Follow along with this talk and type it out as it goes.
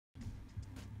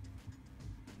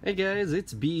Hey guys,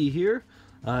 it's B here.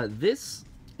 This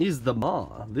is the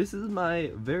Ma. This is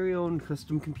my very own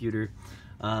custom computer,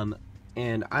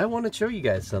 and I want to show you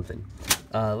guys something.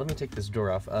 Let me take this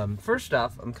door off. First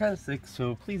off, I'm kind of sick,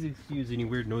 so please excuse any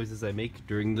weird noises I make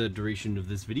during the duration of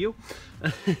this video.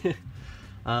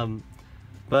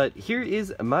 But here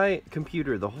is my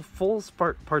computer. The whole full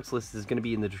parts list is going to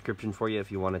be in the description for you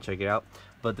if you want to check it out.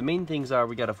 But the main things are,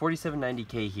 we got a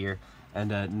 4790K here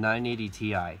and a 980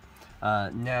 Ti.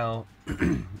 Now,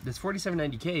 this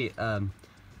 4790K,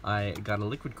 I got a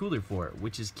liquid cooler for it,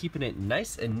 which is keeping it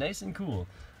nice and cool.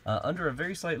 Under a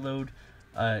very slight load,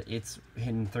 it's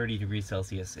hitting 30 degrees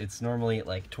Celsius. It's normally at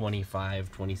like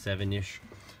 25, 27-ish,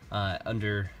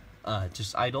 under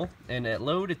just idle. And at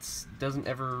load, it doesn't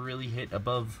ever really hit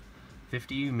above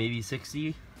 50, maybe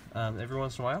 60 every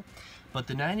once in a while. But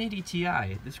the 980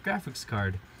 Ti, this graphics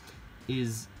card,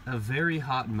 is a very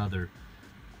hot mother.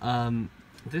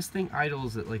 This thing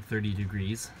idles at like 30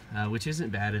 degrees, which isn't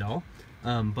bad at all.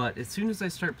 But as soon as I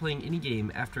start playing any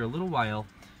game, after a little while,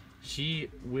 she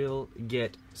will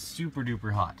get super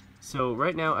duper hot. So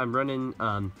right now I'm running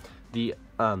the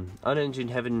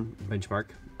Unengined Heaven benchmark.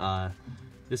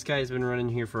 This guy has been running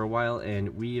here for a while,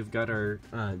 and we have got our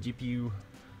GPU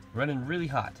running really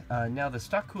hot. Now the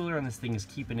stock cooler on this thing is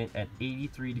keeping it at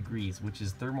 83 degrees, which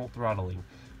is thermal throttling,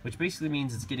 which basically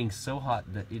means it's getting so hot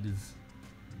that it is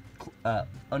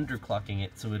underclocking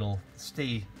it, so it'll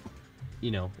stay,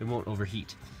 you know, it won't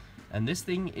overheat. And this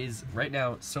thing is right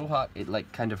now so hot it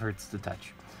like kind of hurts to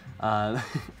touch.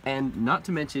 And not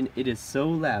to mention, it is so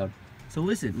loud. So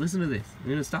listen to this. I'm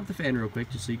gonna stop the fan real quick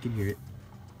just so you can hear it.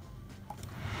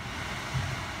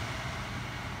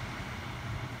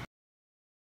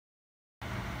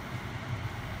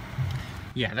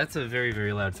 Yeah, that's a very,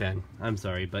 very loud fan. I'm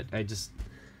sorry, but I just,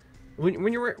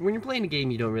 when you're playing a game,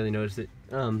 you don't really notice it.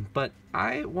 But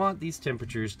I want these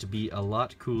temperatures to be a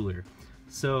lot cooler.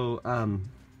 So I'm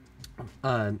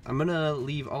gonna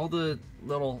leave all the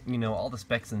little, you know, all the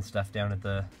specs and stuff down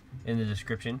at in the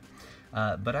description.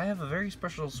 But I have a very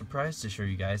special surprise to show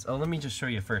you guys. Oh, let me just show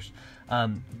you first.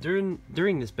 During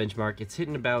this benchmark, it's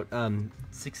hitting about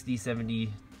 60,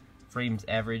 70 frames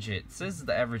average. It says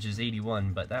the average is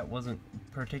 81, but that wasn't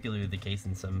particularly the case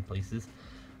in some places.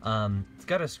 It's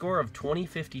got a score of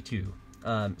 2052.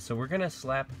 So we're gonna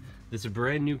slap this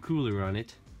brand new cooler on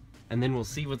it, and then we'll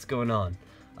see what's going on.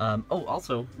 Oh,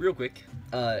 also, real quick,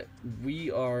 the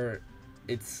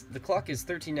clock is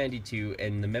 1392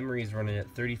 and the memory is running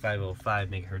at 3505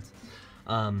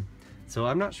 megahertz. So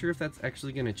I'm not sure if that's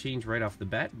actually going to change right off the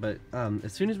bat, but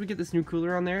as soon as we get this new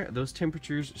cooler on there, those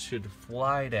temperatures should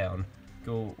fly down,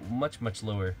 go much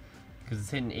lower, because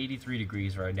it's hitting 83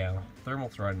 degrees right now, thermal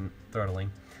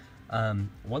throttling.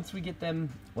 Once we get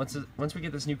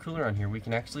this new cooler on here, we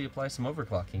can actually apply some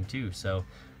overclocking too, so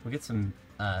we'll get some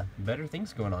better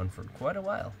things going on for quite a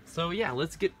while. So yeah,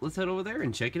 let's head over there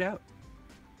and check it out.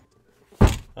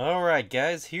 Alright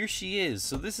guys, here she is.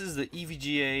 So this is the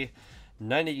EVGA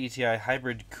 980 Ti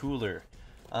hybrid cooler.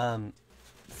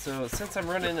 So since I'm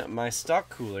running my stock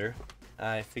cooler,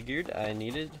 I figured I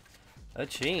needed a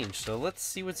change. So let's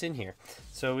see what's in here.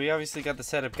 So we obviously got the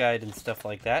setup guide and stuff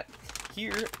like that.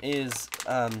 Here is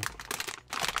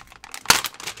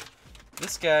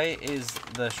this guy is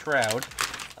the shroud.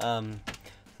 So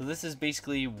this is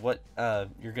basically what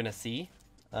you're gonna see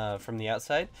from the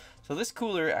outside. So this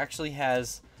cooler actually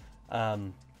has,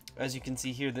 as you can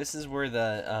see here, this is where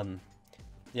the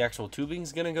actual tubing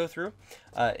is gonna go through.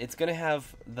 It's gonna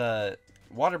have the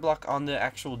water block on the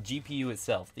actual GPU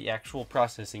itself, the actual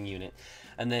processing unit,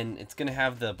 and then it's gonna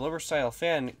have the blower style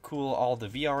fan cool all the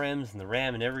VRMs and the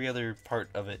RAM and every other part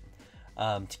of it,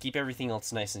 to keep everything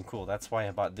else nice and cool. That's why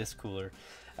I bought this cooler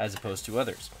as opposed to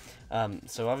others.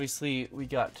 So obviously we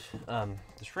got the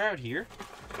shroud here,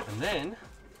 and then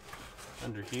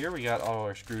under here we got all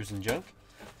our screws and junk,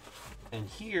 and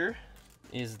here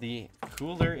is the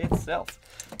cooler itself.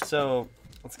 So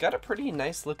it's got a pretty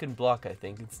nice looking block, I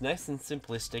think. It's nice and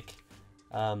simplistic.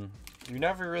 You're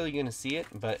never really going to see it,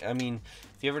 but I mean,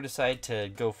 if you ever decide to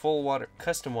go full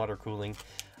custom water cooling,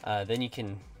 then you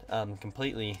can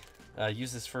completely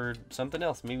use this for something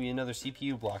else, maybe another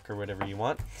CPU block or whatever you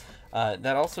want.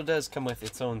 That also does come with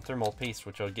its own thermal paste,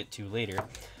 which I'll get to later.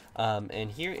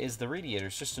 And here is the radiator.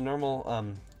 It's just a normal,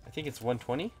 I think it's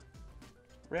 120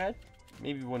 rad,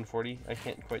 maybe 140, I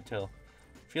can't quite tell.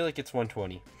 I feel like it's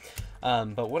 120.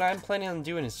 But what I'm planning on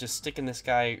doing is just sticking this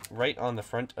guy right on the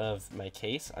front of my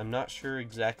case. I'm not sure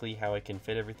exactly how I can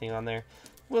fit everything on there.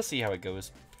 We'll see how it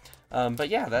goes. But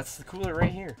yeah, that's the cooler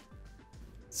right here.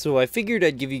 So I figured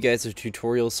I'd give you guys a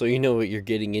tutorial so you know what you're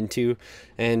getting into,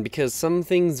 and because some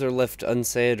things are left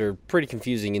unsaid or pretty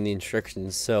confusing in the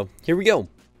instructions, so here we go.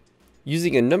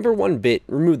 Using a number 1 bit,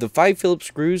 remove the 5 Phillips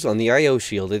screws on the I/O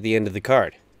shield at the end of the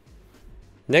card.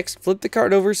 Next, flip the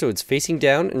card over so it's facing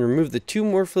down and remove the 2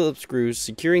 more Phillips screws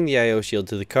securing the I/O shield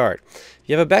to the card. If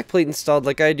you have a backplate installed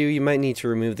like I do, you might need to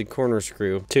remove the corner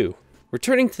screw too.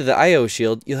 Returning to the I/O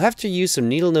shield, you'll have to use some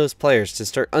needle nose pliers to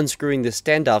start unscrewing the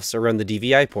standoffs around the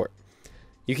DVI port.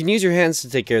 You can use your hands to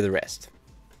take care of the rest.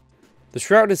 The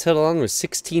shroud is held on with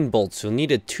 16 bolts. You'll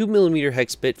need a 2mm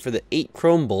hex bit for the 8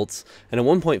 chrome bolts and a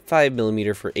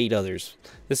 1.5mm for 8 others.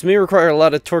 This may require a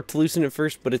lot of torque to loosen it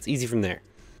first, but it's easy from there.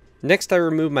 Next, I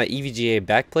removed my EVGA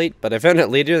backplate, but I found out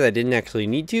later that I didn't actually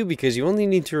need to because you only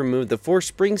need to remove the 4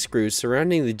 spring screws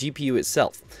surrounding the GPU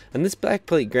itself, and this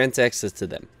backplate grants access to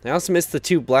them. I also missed the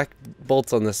 2 black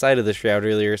bolts on the side of the shroud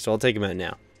earlier, so I'll take them out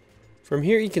now. From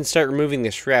here, you can start removing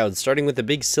the shroud, starting with the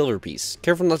big silver piece.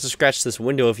 Careful not to scratch this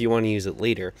window if you want to use it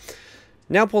later.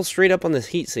 Now pull straight up on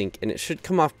this heatsink, and it should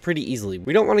come off pretty easily.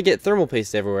 We don't want to get thermal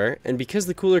paste everywhere, and because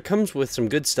the cooler comes with some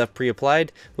good stuff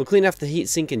pre-applied, we'll clean off the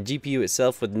heatsink and GPU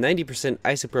itself with 90%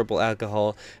 isopropyl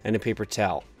alcohol and a paper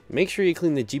towel. Make sure you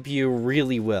clean the GPU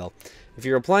really well. If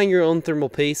you're applying your own thermal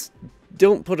paste,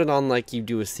 don't put it on like you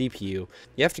do a CPU.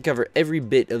 You have to cover every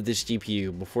bit of this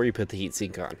GPU before you put the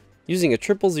heatsink on. Using a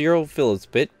 000 Phillips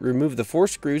bit, remove the 4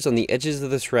 screws on the edges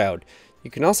of the shroud. You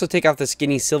can also take off the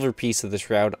skinny silver piece of the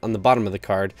shroud on the bottom of the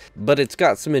card, but it's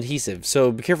got some adhesive,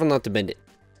 so be careful not to bend it.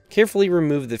 Carefully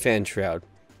remove the fan shroud.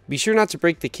 Be sure not to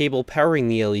break the cable powering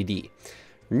the LED.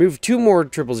 Remove 2 more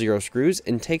 000 screws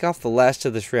and take off the last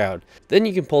of the shroud. Then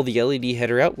you can pull the LED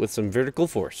header out with some vertical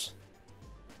force.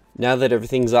 Now that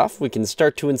everything's off, we can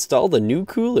start to install the new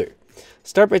cooler.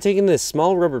 Start by taking this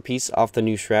small rubber piece off the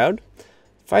new shroud.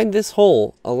 Find this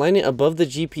hole, align it above the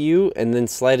GPU, and then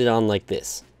slide it on like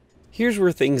this. Here's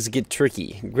where things get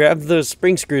tricky. Grab those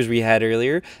spring screws we had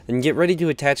earlier and get ready to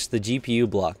attach the GPU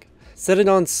block. Set it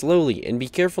on slowly and be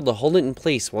careful to hold it in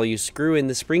place while you screw in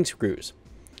the spring screws.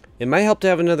 It might help to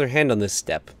have another hand on this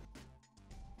step.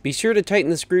 Be sure to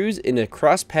tighten the screws in a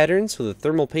cross pattern so the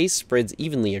thermal paste spreads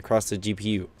evenly across the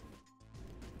GPU.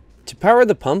 To power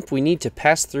the pump, we need to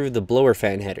pass through the blower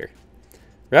fan header.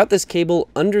 Route this cable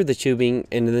under the tubing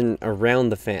and then around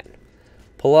the fan.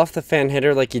 Pull off the fan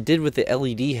header like you did with the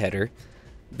LED header,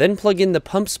 then plug in the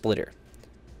pump splitter.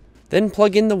 Then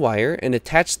plug in the wire and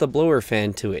attach the blower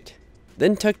fan to it.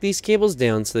 Then tuck these cables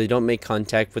down so they don't make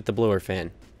contact with the blower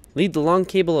fan. Lead the long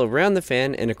cable around the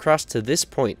fan and across to this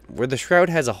point, where the shroud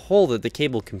has a hole that the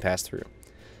cable can pass through.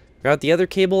 Route the other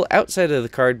cable outside of the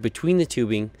card between the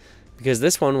tubing, because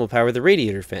this one will power the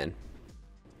radiator fan.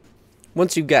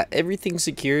 Once you've got everything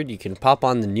secured, you can pop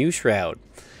on the new shroud.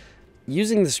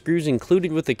 Using the screws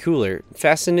included with the cooler,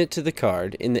 fasten it to the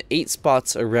card in the 8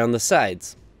 spots around the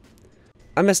sides.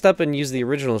 I messed up and used the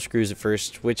original screws at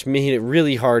first, which made it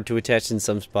really hard to attach in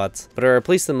some spots, but I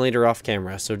replaced them later off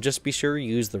camera, so just be sure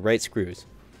you use the right screws.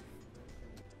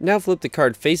 Now flip the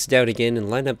card face down again and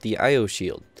line up the I/O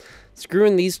shield. Screw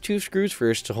in these 2 screws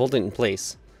first to hold it in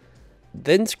place.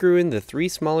 Then screw in the 3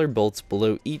 smaller bolts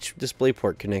below each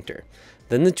DisplayPort connector.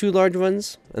 Then the 2 large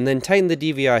ones, and then tighten the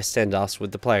DVI standoffs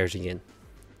with the pliers again.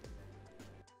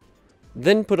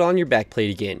 Then put on your backplate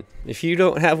again. If you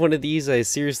don't have one of these, I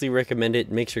seriously recommend it.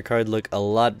 It makes your card look a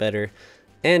lot better,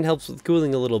 and helps with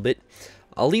cooling a little bit.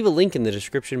 I'll leave a link in the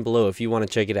description below if you want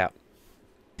to check it out.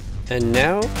 And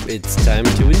now, it's time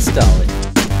to install it.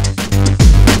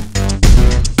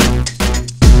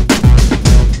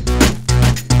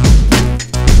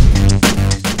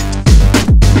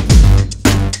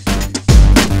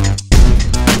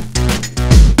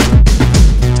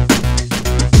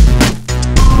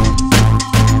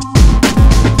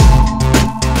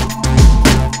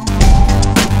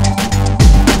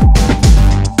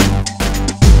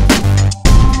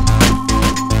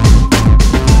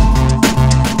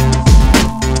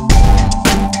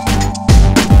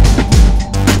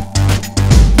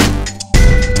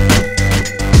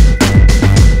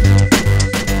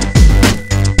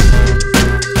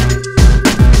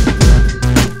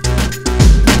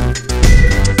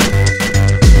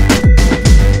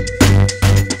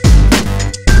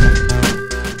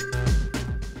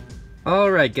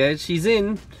 Alright guys, she's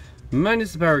in,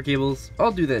 minus the power cables.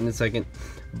 I'll do that in a second.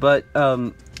 But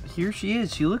here she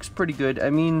is. She looks pretty good. I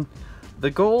mean,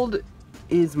 the gold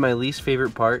is my least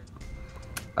favorite part.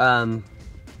 But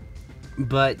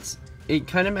it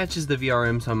kind of matches the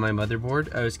VRMs on my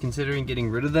motherboard. I was considering getting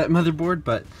rid of that motherboard,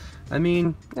 but I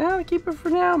mean, I'll keep it for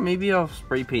now. Maybe I'll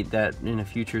spray paint that in a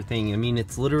future thing. I mean,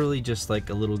 it's literally just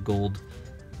like a little gold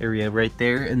area right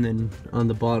there, and then on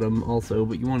the bottom also,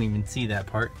 but you won't even see that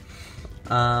part.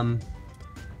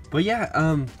 But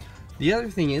yeah, the other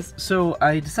thing is, so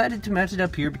I decided to mount it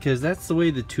up here because that's the way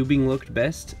the tubing looked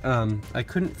best. I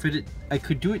couldn't fit it, I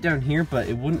could do it down here, but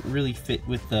it wouldn't really fit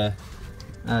with the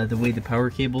way the power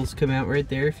cables come out right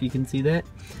there, if you can see that.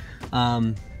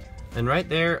 And right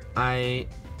there,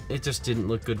 it just didn't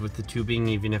look good with the tubing,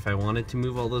 even if I wanted to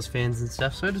move all those fans and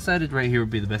stuff, so I decided right here would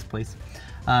be the best place.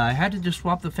 I had to just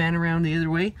swap the fan around the other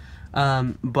way,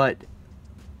 but,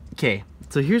 okay,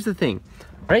 so here's the thing.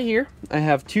 Right here, I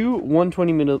have two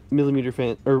 140 millimeter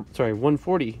fans,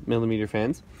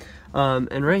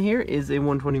 and right here is a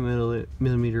 120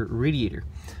 millimeter radiator.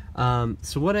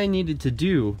 So what I needed to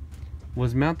do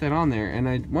was mount that on there, and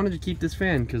I wanted to keep this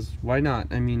fan because why not?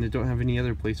 I mean, I don't have any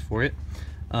other place for it,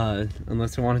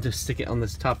 unless I wanted to stick it on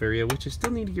this top area, which I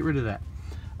still need to get rid of that.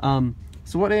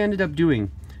 So what I ended up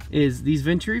doing is these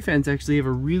Venturi fans actually have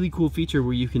a really cool feature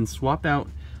where you can swap out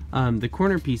the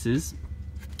corner pieces,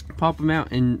 pop them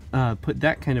out, and put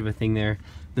that kind of a thing there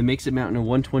that makes it mount in a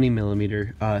 120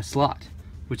 millimeter slot,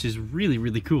 which is really,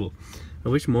 really cool. I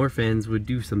wish more fans would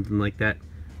do something like that.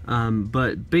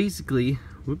 But basically,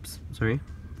 whoops, sorry,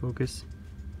 focus.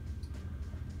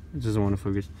 It doesn't want to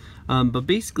focus. But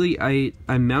basically, I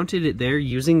mounted it there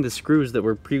using the screws that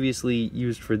were previously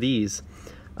used for these,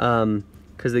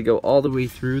 because they go all the way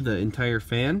through the entire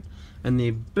fan, and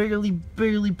they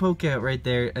barely poke out right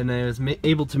there, and I was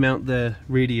able to mount the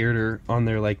radiator on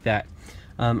there like that.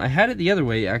 I had it the other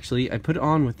way, actually. I put it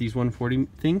on with these 140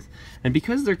 things, and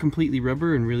because they're completely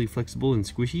rubber and really flexible and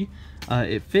squishy,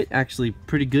 it fit actually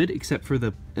pretty good, except for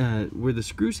the where the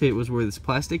screws hit was where this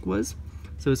plastic was.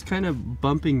 So it's kind of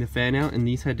bumping the fan out, and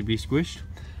these had to be squished.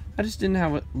 I just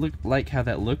didn't like how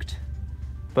that looked,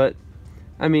 but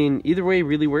I mean, either way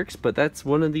really works. But that's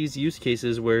one of these use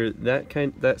cases where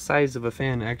that size of a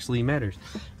fan actually matters.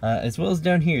 As well as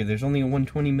down here, there's only a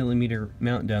 120 millimeter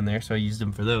mount down there, so I used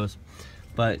them for those.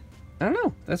 But I don't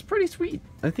know, that's pretty sweet.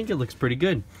 I think it looks pretty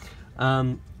good.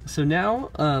 So now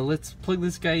let's plug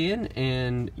this guy in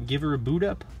and give her a boot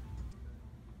up.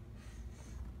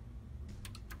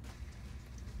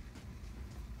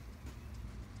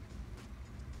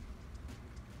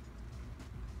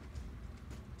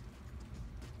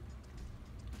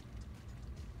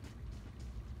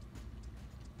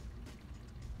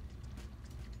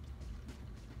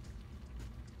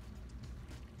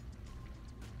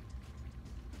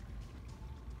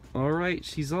 Alright,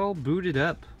 she's all booted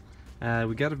up.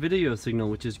 We got a video signal,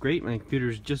 which is great. My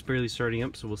computer's just barely starting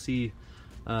up, so we'll see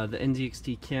the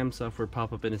NZXT cam software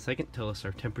pop up in a second, tell us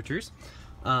our temperatures.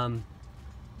 You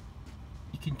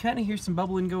can kind of hear some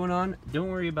bubbling going on. Don't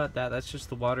worry about that, that's just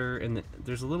the water, and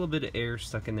there's a little bit of air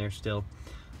stuck in there still.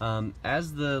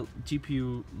 As the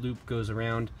GPU loop goes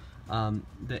around,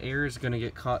 the air is going to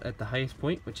get caught at the highest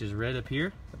point, which is right up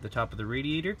here at the top of the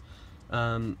radiator.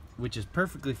 Which is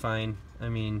perfectly fine. I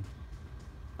mean,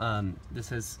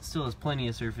 this still has plenty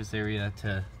of surface area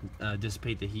to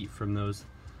dissipate the heat from those,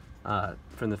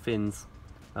 from the fins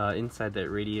inside that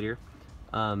radiator.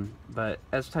 But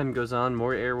as time goes on,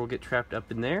 more air will get trapped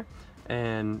up in there,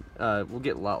 and we'll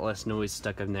get a lot less noise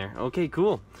stuck in there. Okay,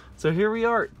 cool. So here we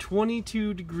are,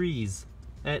 22 degrees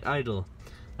at idle.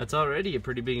 That's already a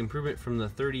pretty big improvement from the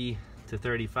 30 to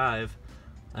 35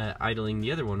 idling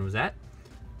the other one was at.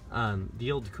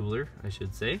 The old cooler, I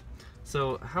should say.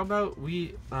 So how about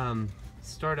we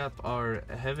start up our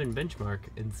Heaven benchmark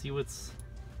and see what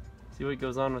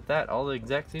goes on with that. All the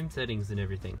exact same settings and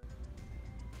everything.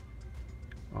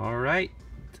 Alright,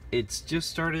 it's just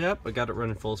started up. I got it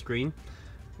running full screen.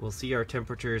 We'll see our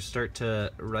temperatures start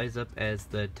to rise up as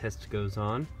the test goes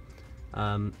on.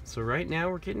 So right now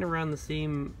we're getting around the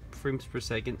same frames per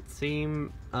second,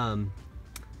 same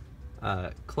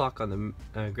clock on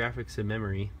the graphics and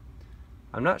memory.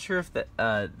 I'm not sure if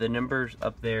the numbers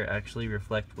up there actually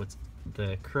reflect what's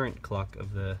the current clock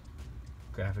of the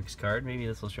graphics card. Maybe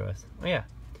this will show us. Oh yeah,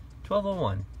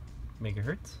 1201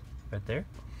 megahertz right there.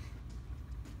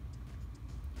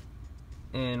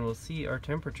 And we'll see our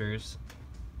temperatures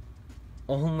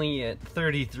only at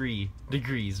 33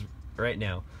 degrees right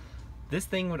now. This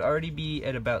thing would already be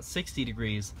at about 60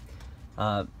 degrees.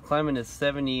 Climbing to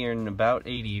 70 and about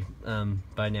 80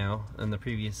 by now on the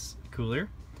previous cooler.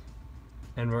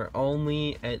 And we're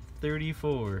only at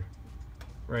 34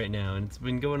 right now, and it's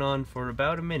been going on for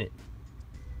about a minute.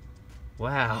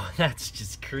 Wow, that's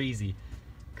just crazy.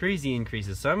 Crazy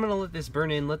increases. So I'm gonna let this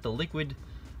burn in, let the liquid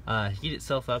heat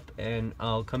itself up, and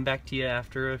I'll come back to you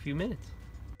after a few minutes.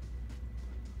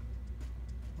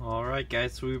 Alright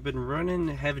guys, so we've been running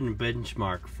Heaven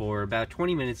benchmark for about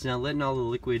 20 minutes now, letting all the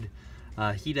liquid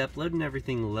heat up, letting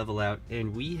everything level out,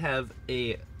 and we have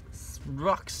a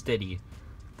rock steady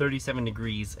 37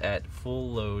 degrees at full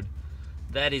load.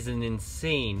 That is an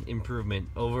insane improvement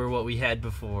over what we had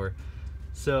before.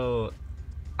 So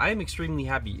I'm extremely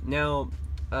happy. Now,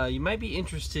 you might be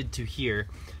interested to hear,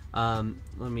 let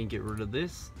me get rid of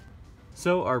this.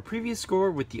 So our previous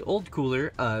score with the old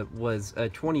cooler was a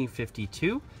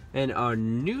 2052, and our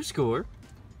new score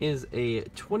is a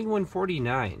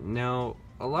 2149. Now,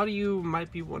 a lot of you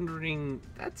might be wondering,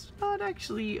 that's not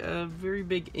actually a very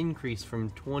big increase from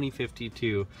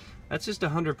 2052. That's just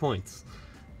 100 points.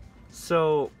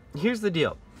 So here's the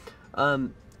deal.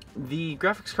 The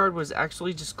graphics card was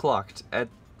actually just clocked at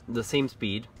the same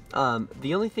speed.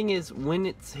 The only thing is, when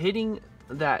it's hitting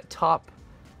that top,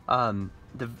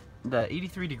 the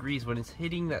 83 degrees, when it's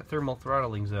hitting that thermal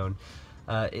throttling zone,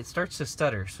 it starts to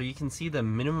stutter. So you can see the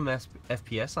minimum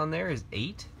FPS on there is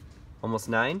 8, almost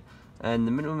 9, and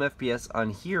the minimum FPS on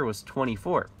here was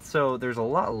 24. So there's a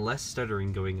lot less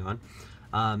stuttering going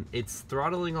on. It's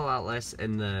throttling a lot less,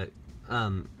 and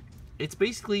it's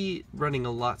basically running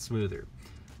a lot smoother.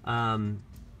 And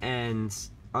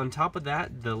on top of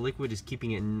that, the liquid is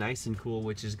keeping it nice and cool,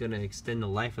 which is going to extend the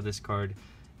life of this card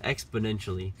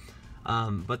exponentially.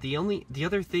 But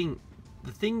the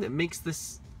thing that makes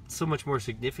this so much more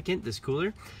significant, this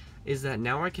cooler, is that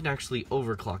now I can actually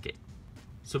overclock it.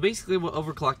 So basically what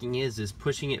overclocking is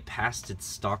pushing it past its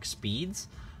stock speeds,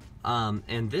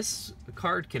 and this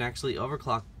card can actually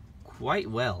overclock quite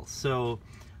well. So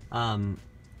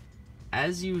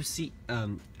as you'll see,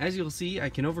 I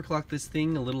can overclock this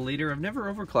thing a little later. I've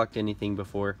never overclocked anything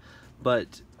before,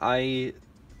 but I'm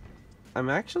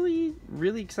actually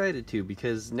really excited to,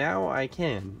 because now I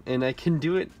can, and I can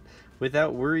do it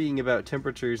without worrying about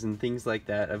temperatures and things like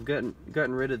that. I've gotten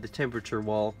rid of the temperature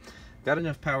wall, got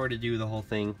enough power to do the whole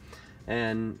thing,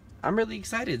 and I'm really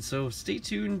excited. So stay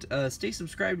tuned, stay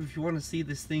subscribed if you want to see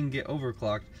this thing get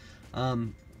overclocked.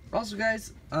 Also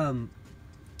guys,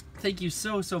 thank you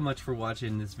so much for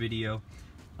watching this video.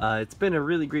 It's been a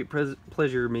really great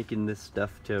pleasure making this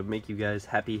stuff to make you guys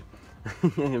happy.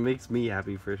 It makes me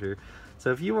happy for sure.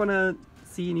 So if you want to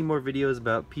see any more videos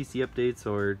about PC updates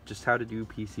or just how to do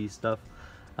PC stuff,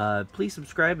 please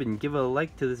subscribe and give a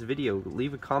like to this video.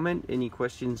 Leave a comment, any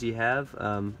questions you have,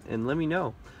 and let me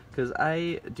know, because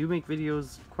I do make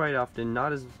videos quite often,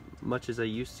 not as much as I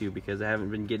used to, because I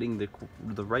haven't been getting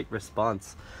the right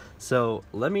response. So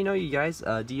let me know, you guys.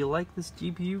 Do you like this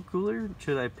GPU cooler?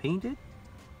 Should I paint it?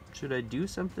 Should I do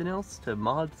something else to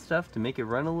mod stuff to make it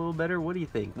run a little better? What do you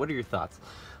think? What are your thoughts?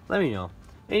 Let me know.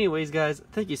 Anyways guys,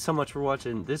 thank you so much for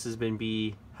watching. This has been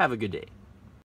B. Have a good day.